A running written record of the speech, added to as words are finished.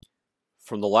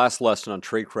From the last lesson on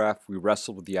tradecraft, we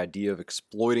wrestled with the idea of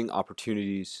exploiting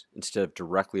opportunities instead of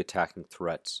directly attacking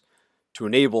threats to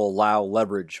enable, allow,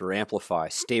 leverage, or amplify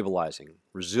stabilizing,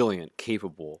 resilient,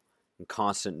 capable, and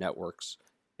constant networks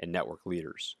and network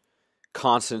leaders.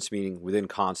 Constants meaning within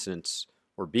constants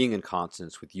or being in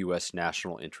consonance with U.S.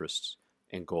 national interests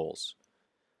and goals.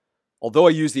 Although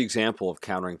I use the example of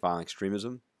countering violent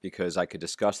extremism because I could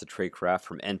discuss the tradecraft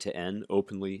from end to end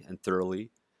openly and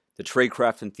thoroughly, the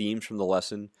tradecraft and themes from the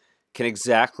lesson can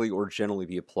exactly or generally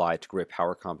be applied to great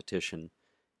power competition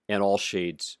and all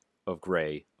shades of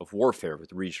gray of warfare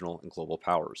with regional and global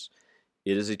powers.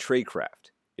 It is a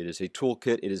tradecraft. It is a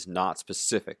toolkit. It is not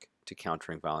specific to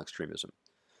countering violent extremism.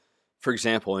 For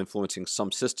example, influencing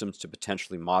some systems to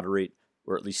potentially moderate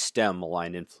or at least stem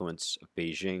malign influence of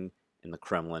Beijing and the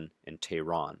Kremlin and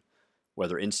Tehran,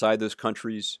 whether inside those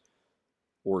countries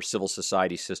or civil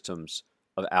society systems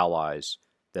of allies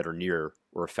that are near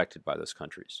or affected by those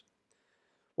countries.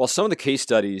 While some of the case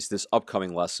studies this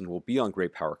upcoming lesson will be on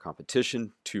great power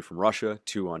competition, 2 from Russia,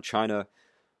 2 on China,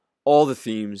 all the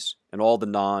themes and all the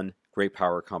non-great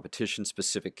power competition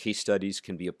specific case studies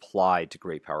can be applied to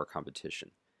great power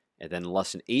competition. And then in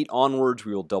lesson 8 onwards,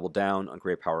 we will double down on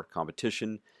great power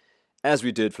competition as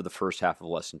we did for the first half of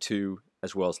lesson 2,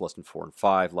 as well as lesson 4 and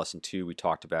 5. Lesson 2, we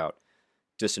talked about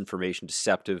disinformation,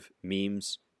 deceptive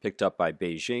memes picked up by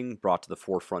Beijing, brought to the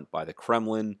forefront by the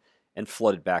Kremlin, and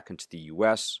flooded back into the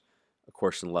U.S. Of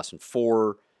course, in lesson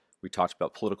 4, we talked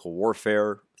about political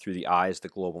warfare through the eyes of the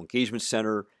Global Engagement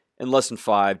Center, and lesson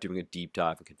 5, doing a deep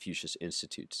dive on Confucius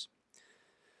Institutes.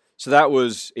 So that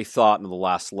was a thought in the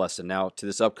last lesson. Now to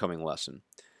this upcoming lesson.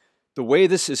 The way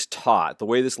this is taught, the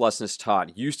way this lesson is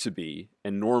taught used to be,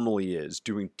 and normally is,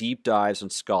 doing deep dives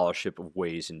on scholarship of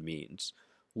ways and means.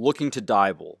 Looking to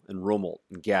Deibel and Rummelt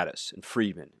and Gaddis and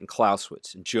Friedman and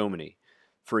Clausewitz and Jomini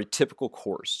for a typical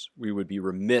course, we would be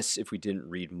remiss if we didn't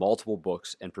read multiple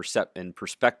books and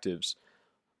perspectives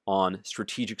on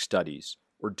strategic studies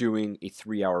or doing a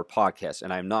 3-hour podcast,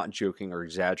 and I'm not joking or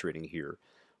exaggerating here,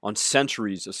 on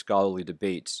centuries of scholarly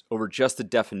debates over just the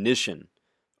definition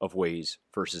of ways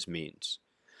versus means.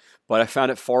 But I found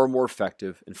it far more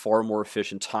effective and far more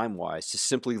efficient time-wise to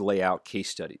simply lay out case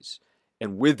studies.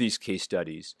 And with these case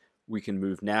studies, we can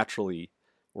move naturally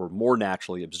or more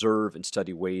naturally observe and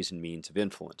study ways and means of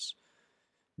influence.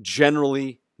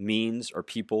 Generally, means are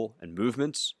people and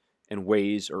movements, and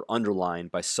ways are underlined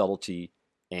by subtlety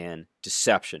and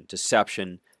deception.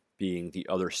 Deception being the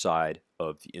other side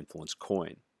of the influence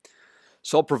coin.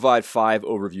 So I'll provide 5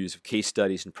 overviews of case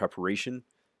studies in preparation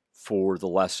for the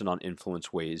lesson on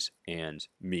influence, ways, and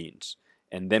means.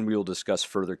 And then we will discuss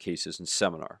further cases in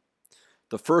seminar.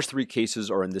 The first 3 cases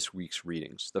are in this week's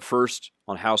readings. The first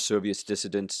on how Soviet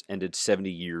dissidents ended 70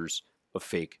 years of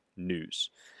fake news.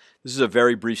 This is a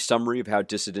very brief summary of how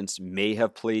dissidents may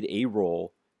have played a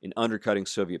role in undercutting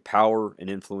Soviet power and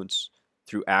influence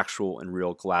through actual and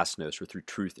real glasnost or through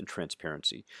truth and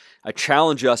transparency. I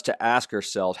challenge us to ask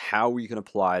ourselves how we can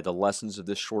apply the lessons of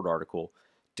this short article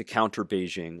to counter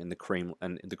Beijing and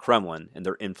the Kremlin and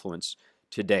their influence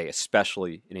today,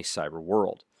 especially in a cyber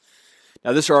world.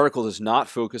 Now, this article does not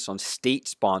focus on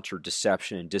state-sponsored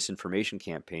deception and disinformation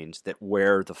campaigns that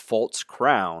wear the false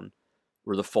crown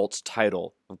or the false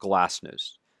title of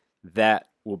glasnost. That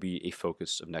will be a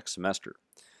focus of next semester.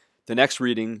 The next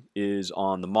reading is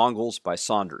on The Mongols by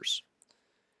Saunders.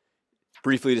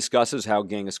 Briefly discusses how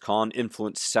Genghis Khan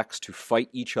influenced sects to fight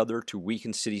each other to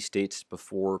weaken city-states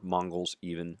before Mongols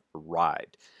even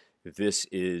arrived. This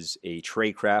is a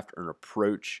tradecraft or an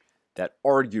approach that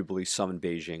arguably some in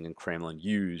Beijing and Kremlin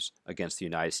use against the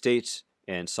United States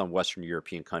and some Western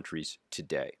European countries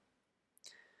today.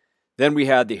 Then we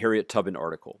had the Harriet Tubman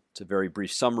article. It's a very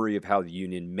brief summary of how the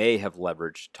Union may have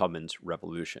leveraged Tubman's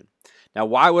revolution. Now,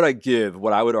 why would I give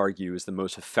what I would argue is the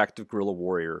most effective guerrilla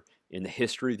warrior in the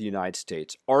history of the United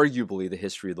States, arguably the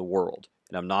history of the world?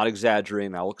 And I'm not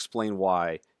exaggerating. I'll explain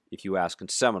why if you ask in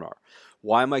seminar.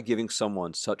 Why am I giving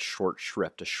someone such short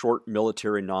shrift, a short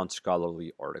military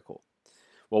non-scholarly article?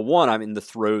 Well, one, I'm in the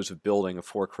throes of building a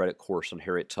 4-credit course on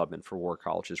Harriet Tubman for war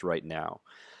colleges right now.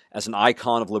 As an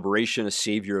icon of liberation, a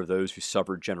savior of those who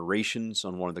suffered generations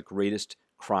on one of the greatest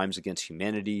crimes against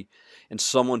humanity, and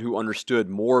someone who understood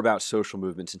more about social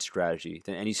movements and strategy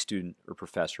than any student or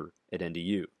professor at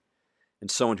NDU, and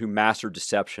someone who mastered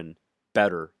deception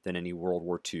better than any World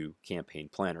War II campaign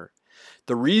planner.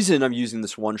 The reason I'm using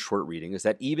this one short reading is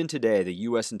that even today, the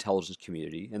U.S. intelligence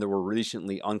community, and there were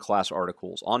recently unclassed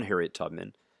articles on Harriet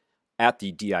Tubman at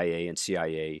the DIA and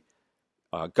CIA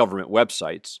government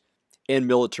websites, and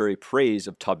military praise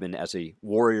of Tubman as a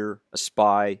warrior, a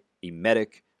spy, a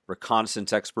medic,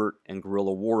 reconnaissance expert, and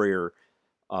guerrilla warrior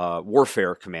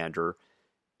warfare commander,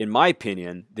 in my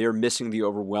opinion, they are missing the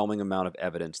overwhelming amount of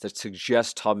evidence that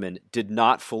suggests Tubman did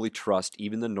not fully trust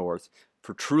even the North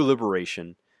for true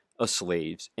liberation of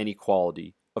slaves and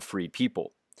equality of free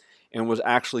people, and was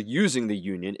actually using the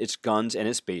Union, its guns, and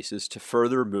its bases to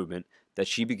further a movement that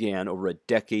she began over a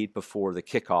decade before the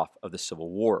kickoff of the Civil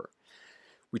War.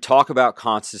 We talk about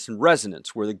constant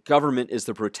resonance, where the government is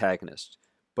the protagonist,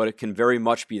 but it can very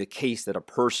much be the case that a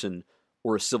person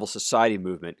or a civil society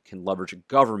movement can leverage a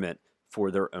government for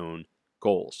their own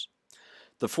goals.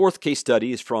 The fourth case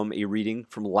study is from a reading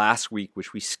from last week,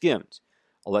 which we skimmed.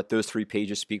 I'll let those 3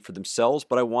 pages speak for themselves,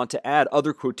 but I want to add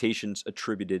other quotations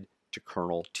attributed to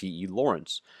Colonel T.E.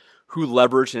 Lawrence, who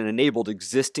leveraged and enabled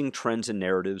existing trends and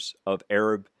narratives of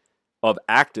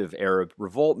active Arab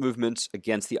revolt movements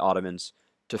against the Ottomans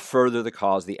to further the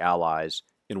cause of the Allies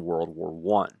in World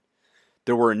War I.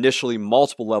 There were initially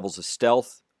multiple levels of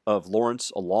stealth of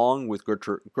Lawrence, along with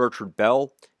Gertrude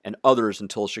Bell and others,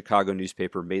 until a Chicago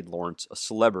newspaper made Lawrence a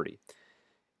celebrity.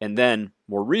 And then,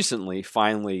 more recently,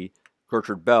 finally,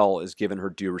 Gertrude Bell is given her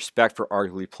due respect for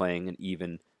arguably playing an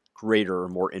even greater or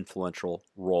more influential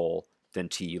role than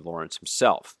T.E. Lawrence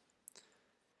himself.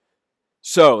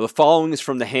 So, the following is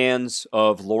from the hands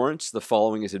of Lawrence. The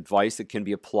following is advice that can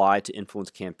be applied to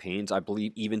influence campaigns, I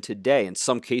believe, even today. In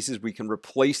some cases, we can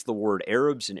replace the word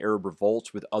Arabs and Arab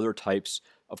revolts with other types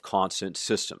of consonant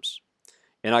systems.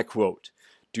 And I quote,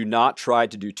 "Do not try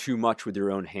to do too much with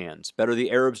your own hands. Better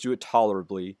the Arabs do it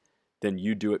tolerably than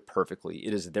you do it perfectly.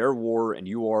 It is their war, and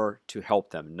you are to help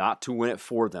them, not to win it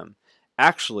for them.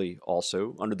 Actually,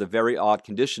 also, under the very odd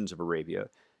conditions of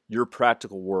Arabia, your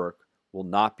practical work will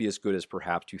not be as good as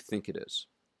perhaps you think it is."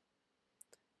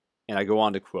 And I go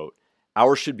on to quote,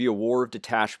 "Ours should be a war of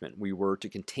detachment. We were to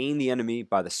contain the enemy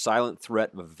by the silent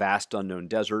threat of a vast unknown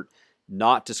desert,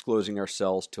 not disclosing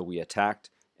ourselves till we attacked,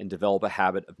 and develop a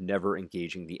habit of never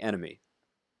engaging the enemy.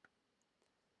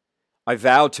 I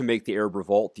vowed to make the Arab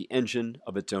revolt the engine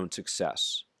of its own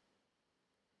success.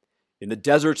 In the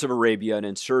deserts of Arabia, an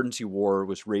insurgency war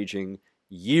was raging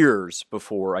years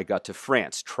before I got to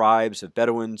France. Tribes of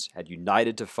Bedouins had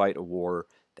united to fight a war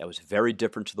that was very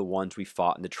different to the ones we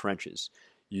fought in the trenches.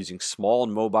 Using small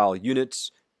and mobile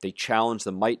units, they challenged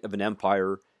the might of an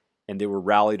empire, and they were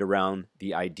rallied around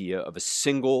the idea of a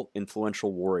single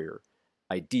influential warrior,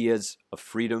 ideas of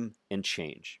freedom and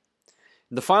change.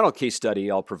 In the final case study,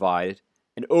 I'll provide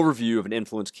an overview of an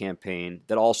influence campaign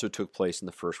that also took place in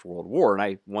the First World War, and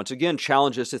I once again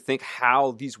challenge us to think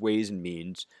how these ways and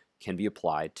means can be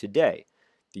applied today.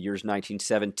 The year's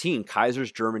 1917,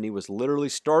 Kaiser's Germany was literally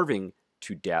starving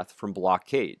to death from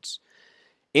blockades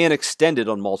and extended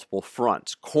on multiple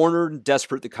fronts. Cornered and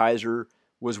desperate, the Kaiser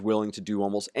was willing to do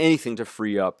almost anything to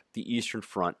free up the Eastern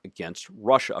Front against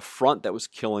Russia, a front that was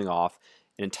killing off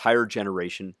an entire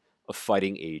generation of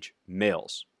fighting-age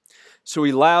males. So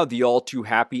he allowed the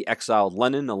all-too-happy exiled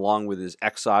Lenin, along with his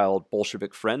exiled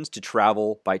Bolshevik friends, to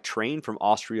travel by train from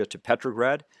Austria to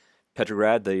Petrograd,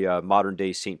 the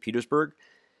modern-day St. Petersburg,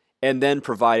 and then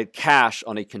provided cash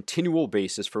on a continual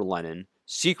basis for Lenin,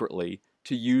 secretly,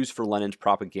 to use for Lenin's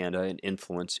propaganda and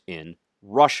influence in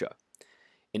Russia.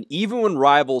 And even when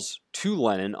rivals to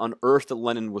Lenin unearthed that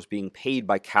Lenin was being paid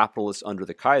by capitalists under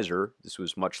the Kaiser, this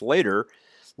was much later,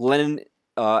 Lenin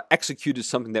executed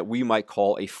something that we might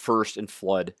call a first and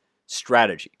flood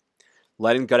strategy.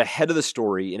 Lenin got ahead of the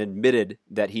story and admitted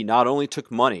that he not only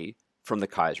took money from the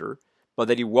Kaiser, but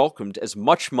that he welcomed as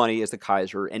much money as the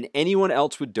Kaiser and anyone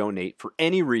else would donate for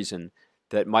any reason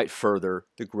that might further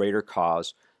the greater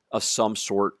cause of some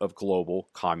sort of global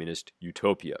communist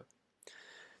utopia.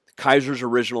 The Kaiser's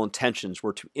original intentions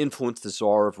were to influence the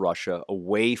Tsar of Russia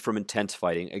away from intense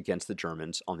fighting against the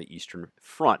Germans on the Eastern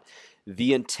Front.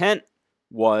 The intent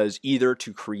was either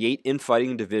to create infighting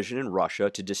and division in Russia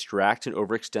to distract and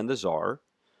overextend the Tsar,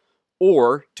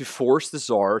 or to force the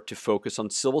Tsar to focus on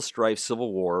civil strife,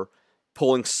 civil war,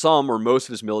 pulling some or most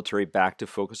of his military back to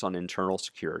focus on internal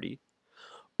security,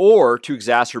 or to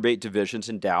exacerbate divisions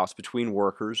and doubts between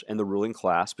workers and the ruling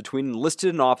class, between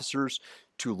enlisted and officers,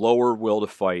 to lower will to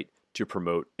fight, to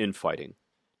promote infighting,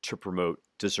 to promote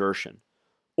desertion,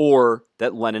 or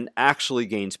that Lenin actually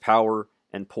gains power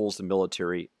and pulls the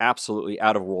military absolutely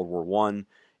out of World War I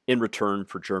in return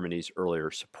for Germany's earlier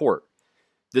support.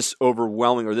 This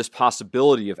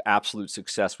possibility of absolute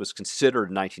success was considered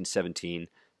in 1917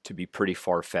 to be pretty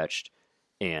far-fetched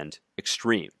and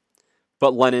extreme.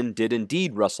 But Lenin did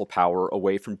indeed wrestle power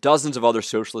away from dozens of other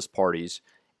socialist parties,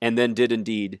 and then did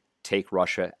indeed take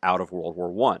Russia out of World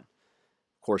War I.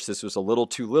 Of course, this was a little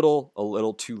too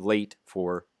late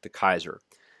for the Kaiser.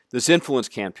 This influence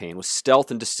campaign was stealth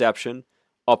and deception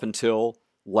up until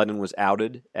Lenin was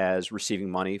outed as receiving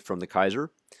money from the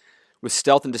Kaiser. With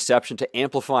stealth and deception to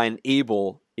amplify and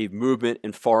enable a movement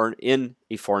in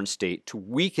a foreign state, to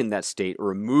weaken that state or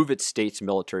remove its state's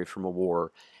military from a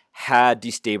war, had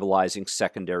destabilizing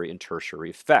secondary and tertiary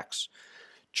effects.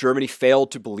 Germany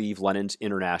failed to believe Lenin's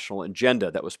international agenda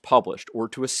that was published, or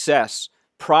to assess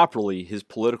properly his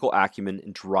political acumen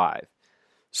and drive.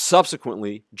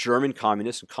 Subsequently, German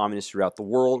communists and communists throughout the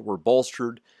world were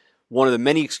bolstered, one of the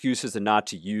many excuses the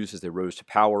Nazis used as they rose to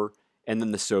power, and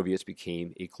then the Soviets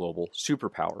became a global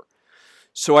superpower.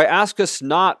 So I ask us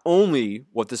not only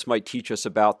what this might teach us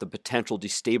about the potential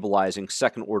destabilizing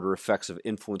second-order effects of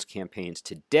influence campaigns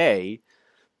today,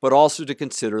 but also to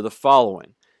consider the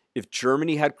following. If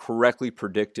Germany had correctly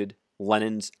predicted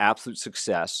Lenin's absolute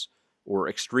success, or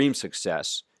extreme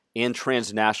success, and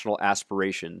transnational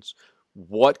aspirations,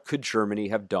 what could Germany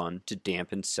have done to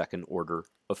dampen second-order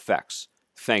effects?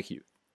 Thank you.